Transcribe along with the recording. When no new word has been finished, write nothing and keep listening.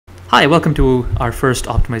Hi, welcome to our first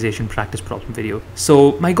optimization practice problem video.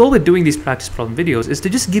 So my goal with doing these practice problem videos is to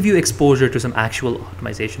just give you exposure to some actual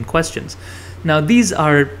optimization questions. Now these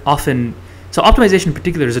are often, so optimization in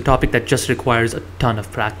particular is a topic that just requires a ton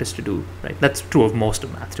of practice to do, right? That's true of most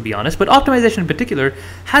of math, to be honest, but optimization in particular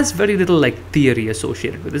has very little like theory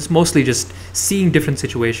associated with it. It's mostly just seeing different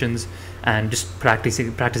situations and just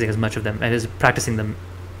practicing as much of them and is practicing them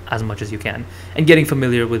as much as you can and getting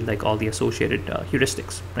familiar with like all the associated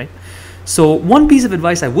heuristics, right? So one piece of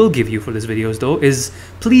advice I will give you for this videos though is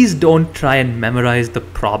please don't try and memorize the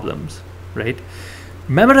problems, right?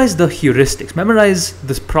 Memorize the heuristics, memorize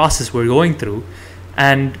this process we're going through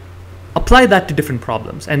and apply that to different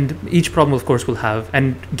problems. And each problem of course will have,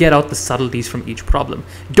 and get out the subtleties from each problem.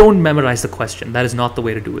 Don't memorize the question. That is not the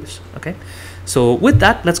way to do this, okay? So with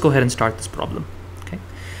that, let's go ahead and start this problem, okay?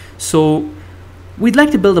 So we'd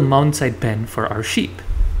like to build a mountainside pen for our sheep.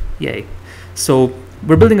 Yay. So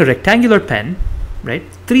we're building a rectangular pen, right?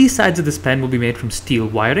 3 sides of this pen will be made from steel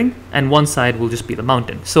wiring and 1 side will just be the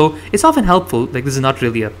mountain. So it's often helpful, like this is not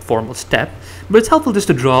really a formal step, but it's helpful just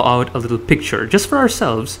to draw out a little picture just for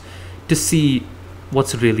ourselves to see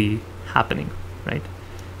what's really happening, right?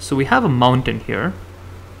 So we have a mountain here,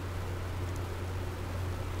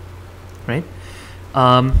 right?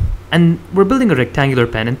 And we're building a rectangular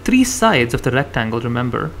pen, and 3 sides of the rectangle,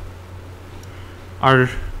 remember, are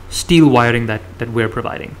steel wiring that we're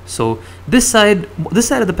providing. So this side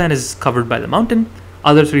of the pen is covered by the mountain.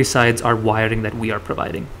 Other 3 sides are wiring that we are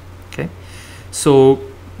providing. Okay. So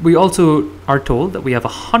we also are told that we have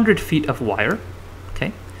 100 feet of wire.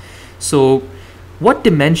 Okay. So what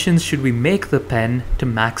dimensions should we make the pen to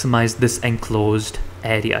maximize this enclosed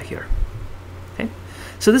area here? Okay.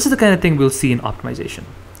 So this is the kind of thing we'll see in optimization.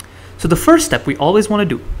 So the first step we always want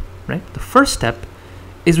to do, right? The first step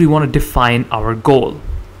is we want to define our goal,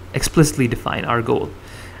 explicitly define our goal.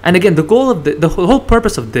 And again, the goal of the whole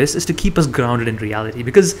purpose of this is to keep us grounded in reality,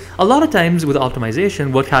 because a lot of times with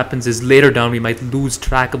optimization, what happens is later down we might lose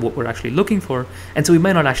track of what we're actually looking for, and so we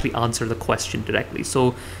might not actually answer the question directly.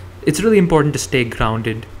 So it's really important to stay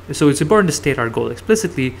grounded. So it's important to state our goal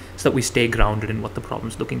explicitly so that we stay grounded in what the problem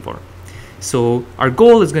is looking for. So our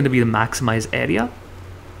goal is going to be to maximize area.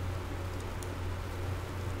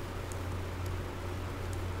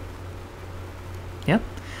 Yeah.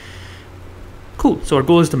 Cool. So our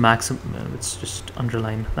goal is to let's just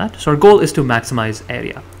underline that. So our goal is to maximize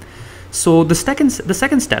area. So the second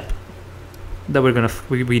step that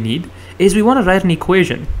we need is we want to write an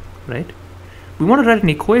equation, right? We want to write an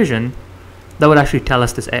equation that would actually tell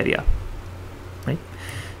us this area, right?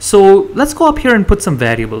 So let's go up here and put some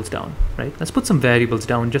variables down, right? Let's put some variables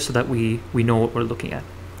down just so that we know what we're looking at,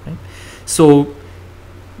 right? So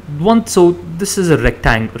this is a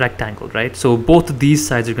rectangle, right? So both of these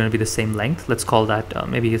sides are going to be the same length. Let's call that,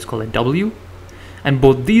 maybe let's call it W. And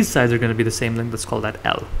both these sides are going to be the same length. Let's call that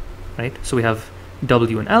L, right? So we have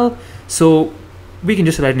W and L. So we can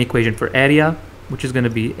just write an equation for area, which is going to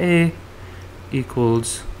be A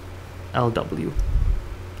equals LW.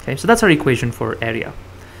 Okay, so that's our equation for area.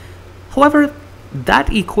 However,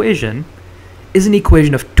 that equation is an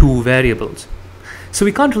equation of 2 variables. So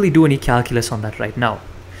we can't really do any calculus on that right now.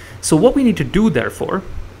 So what we need to do, therefore,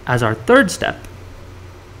 as our third step,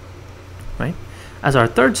 right? As our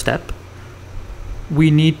third step,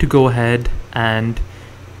 we need to go ahead and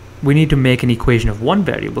we need to make an equation of 1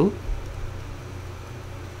 variable,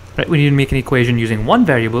 right? We need to make an equation using 1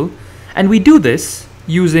 variable, and we do this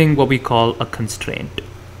using what we call a constraint.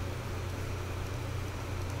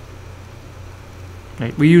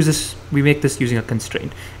 Right? We make this using a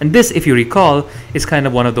constraint. And this, if you recall, is kind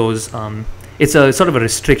of one of those it's a sort of a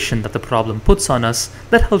restriction that the problem puts on us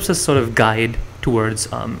that helps us sort of guide towards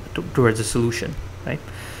towards a solution, right?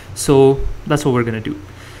 So that's what we're going to do.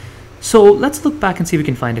 So let's look back and see if we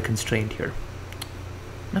can find a constraint here.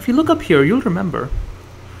 Now if you look up here, you'll remember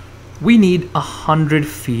we need 100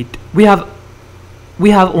 feet. We have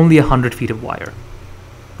only 100 feet of wire,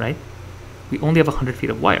 right? We only have 100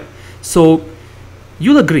 feet of wire. So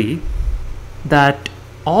you'll agree that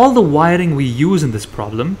all the wiring we use in this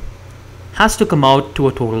problem has to come out to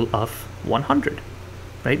a total of 100,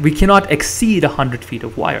 right? We cannot exceed 100 feet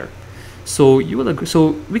of wire. So you will agree.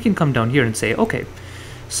 So we can come down here and say, okay,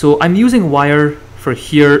 so I'm using wire for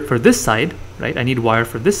this side, right? I need wire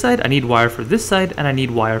for this side, I need wire for this side, and I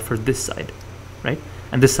need wire for this side, right?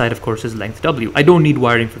 And this side, of course, is length W. I don't need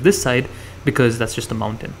wiring for this side because that's just a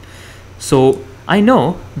mountain. So I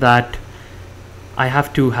know that I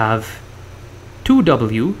have to have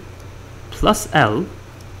 2W plus L.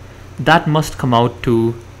 That must come out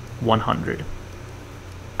to 100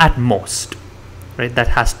 at most, right?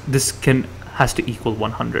 This can has to equal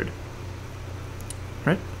 100,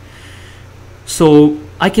 right? So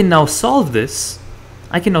I can now solve this.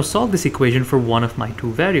 I can now solve this equation for one of my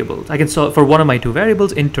two variables. I can solve for one of my two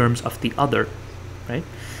variables in terms of the other, right?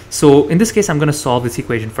 So in this case, I'm going to solve this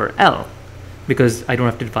equation for L, because I don't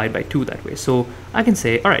have to divide by 2 that way. So I can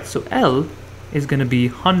say, all right, so L is going to be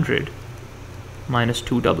 100 minus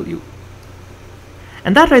 2W.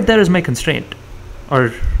 And that right there is my constraint,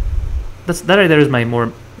 or that right there is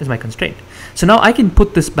my constraint. So now I can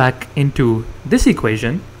put this back into this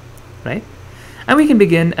equation, right? And we can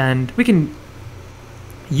begin and we can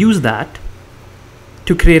use that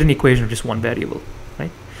to create an equation of just one variable,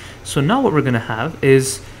 right? So now what we're going to have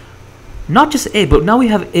is not just A, but now we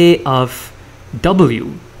have A of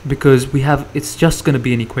W, because it's just going to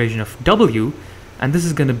be an equation of W, and this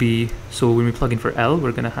is going to be, so when we plug in for L,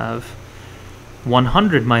 we're going to have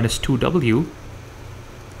 100 minus 2W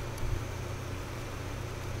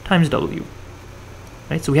times W,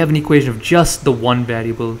 right? So we have an equation of just the one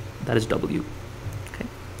variable that is W. Okay.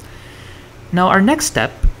 Now our next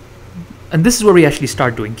step, and this is where we actually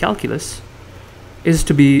start doing calculus, is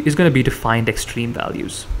going to be to find extreme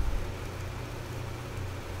values.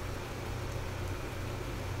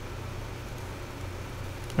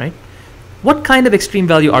 Right? What kind of extreme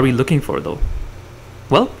value are we looking for though?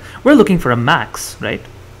 Well, we're looking for a max, right?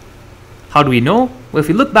 How do we know? Well, if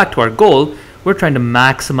we look back to our goal, we're trying to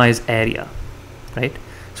maximize area, right?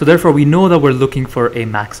 So therefore we know that we're looking for a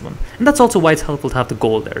maximum. And that's also why it's helpful to have the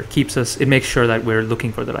goal there. It makes sure that we're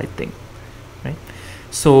looking for the right thing, right?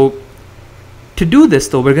 So to do this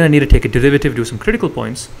though, we're going to need to take a derivative, do some critical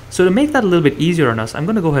points. So to make that a little bit easier on us, I'm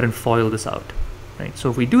going to go ahead and FOIL this out, right? So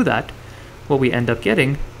if we do that, what we end up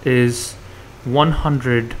getting is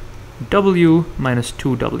 100W minus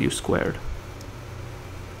 2W squared.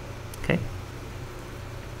 Okay,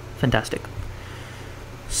 fantastic.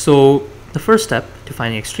 So the first step to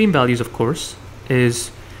finding extreme values, of course,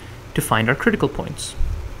 is to find our critical points.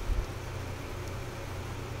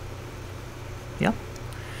 Yeah,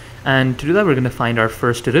 and to do that, we're going to find our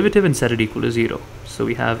first derivative and set it equal to 0. So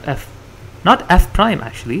we have not f prime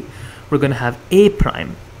actually, we're going to have a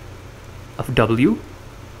prime of W,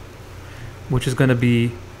 which is going to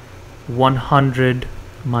be 100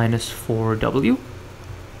 minus 4W,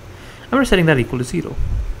 and we're setting that equal to 0.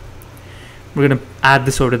 We're going to add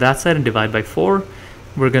this over to that side and divide by 4.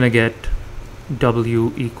 We're going to get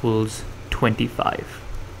W equals 25,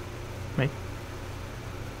 right?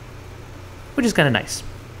 Which is kind of nice.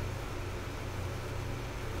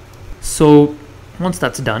 So once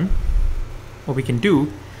that's done, what we can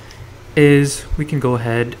do is we can go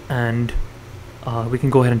ahead and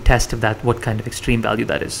test what kind of extreme value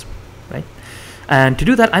that is, right? And to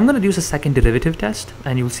do that, I'm going to use a second derivative test,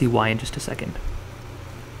 and you'll see why in just a second.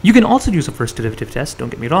 You can also use a first derivative test, don't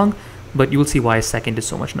get me wrong, but you will see why a second is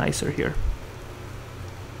so much nicer here.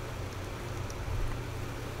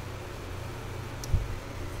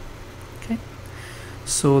 Okay,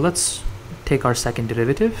 so let's take our second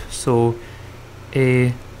derivative. So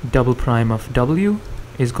a double prime of W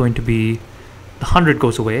is going to be, the 100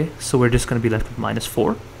 goes away, so we're just going to be left with minus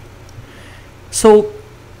 4. So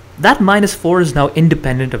that minus 4 is now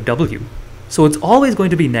independent of W. So it's always going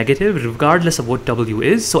to be negative regardless of what W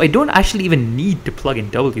is. So I don't actually even need to plug in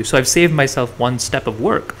W. So I've saved myself one step of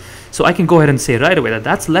work. So I can go ahead and say right away that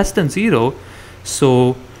that's less than 0.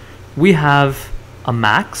 So we have a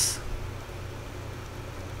max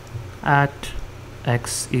at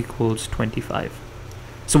x equals 25.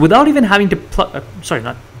 So without even having to plug, sorry,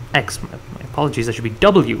 not x, my apologies, that should be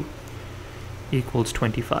W equals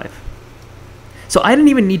 25. So I didn't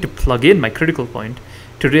even need to plug in my critical point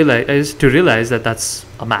to realize that that's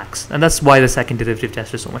a max, and that's why the second derivative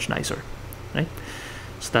test is so much nicer, right?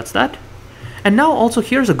 So that's that. And now also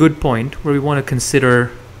here's a good point where we want to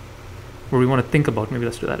consider, where we want to think about, maybe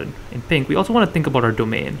let's do that in pink. We also want to think about our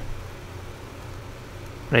domain,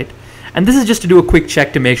 right? And this is just to do a quick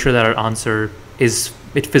check to make sure that our answer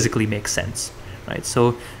it physically makes sense, right?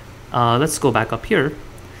 So let's go back up here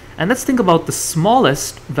and let's think about the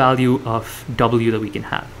smallest value of W that we can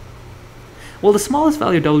have. Well, the smallest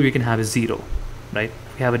value of W we can have is 0, right?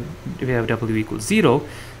 If we have W equals 0,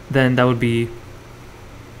 then that would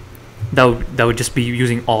just be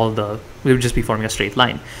using we would just be forming a straight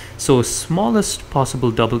line. So smallest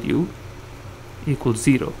possible W equals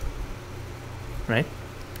 0, right?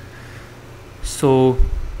 So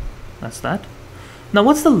that's that. Now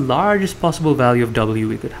what's the largest possible value of W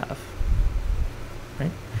we could have,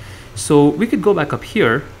 right? So we could go back up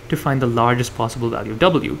here to find the largest possible value of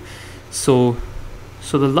W. So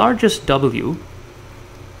the largest W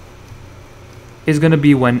is going to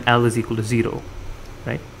be when L is equal to 0,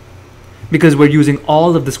 right? because we're using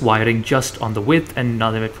all of this wiring just on the width and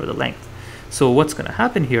none of it for the length. So what's going to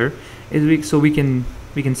happen here is we can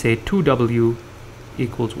say 2W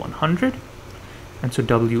equals 100, and so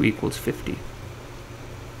W equals 50.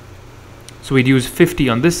 So we'd use 50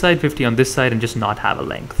 on this side, 50 on this side, and just not have a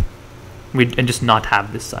length. And just not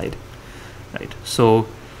have this side, right? So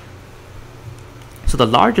the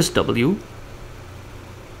largest W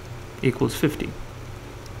equals 50.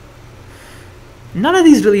 None of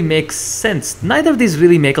these really make sense. Neither of these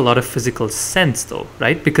really make a lot of physical sense though,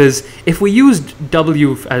 right? Because if we used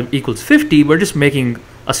W equals 50, we're just making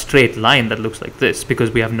a straight line that looks like this because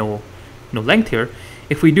we have no length here.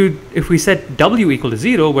 If we set W equal to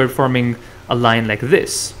 0, we're forming a line like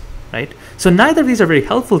this, right? So neither of these are very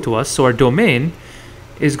helpful to us. So our domain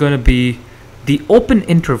is going to be the open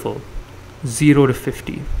interval 0 to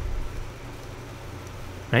 50,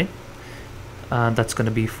 right? That's going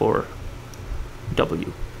to be for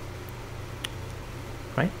W,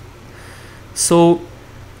 right? So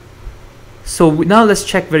now let's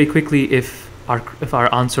check very quickly if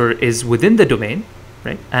our answer is within the domain,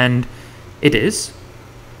 right? And it is.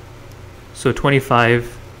 So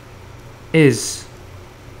 25 is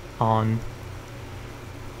on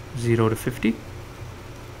 0 to 50.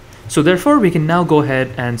 So therefore we can now go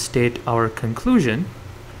ahead and state our conclusion,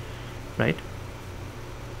 right?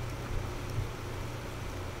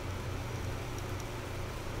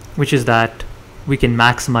 Which is that we can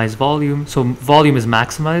maximize volume. So volume is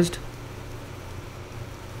maximized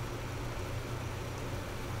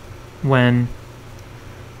when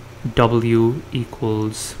W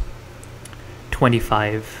equals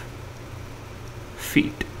 25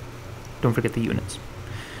 feet. Don't forget the units.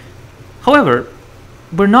 However,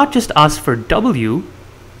 we're not just asked for W,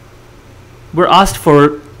 we're asked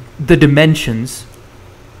for the dimensions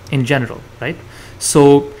in general, right?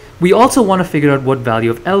 So we also want to figure out what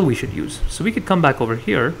value of L we should use. So we could come back over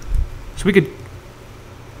here. So we could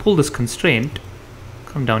pull this constraint,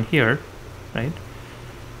 come down here, right?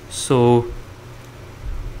 So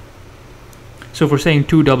if we're saying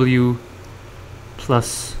 2W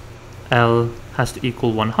plus L has to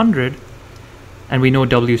equal 100, and we know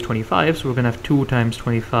W is 25, so we're going to have 2 times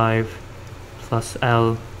 25 plus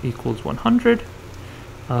L equals 100.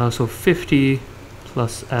 So 50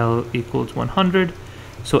 plus L equals 100.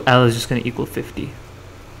 So L is just going to equal 50.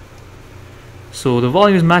 So the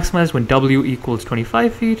volume is maximized when W equals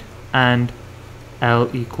 25 feet and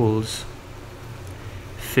L equals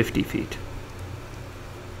 50 feet.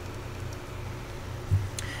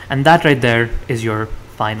 And that right there is your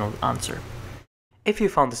final answer. If you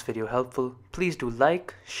found this video helpful, please do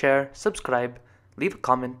like, share, subscribe, leave a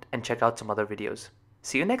comment, and check out some other videos.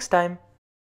 See you next time.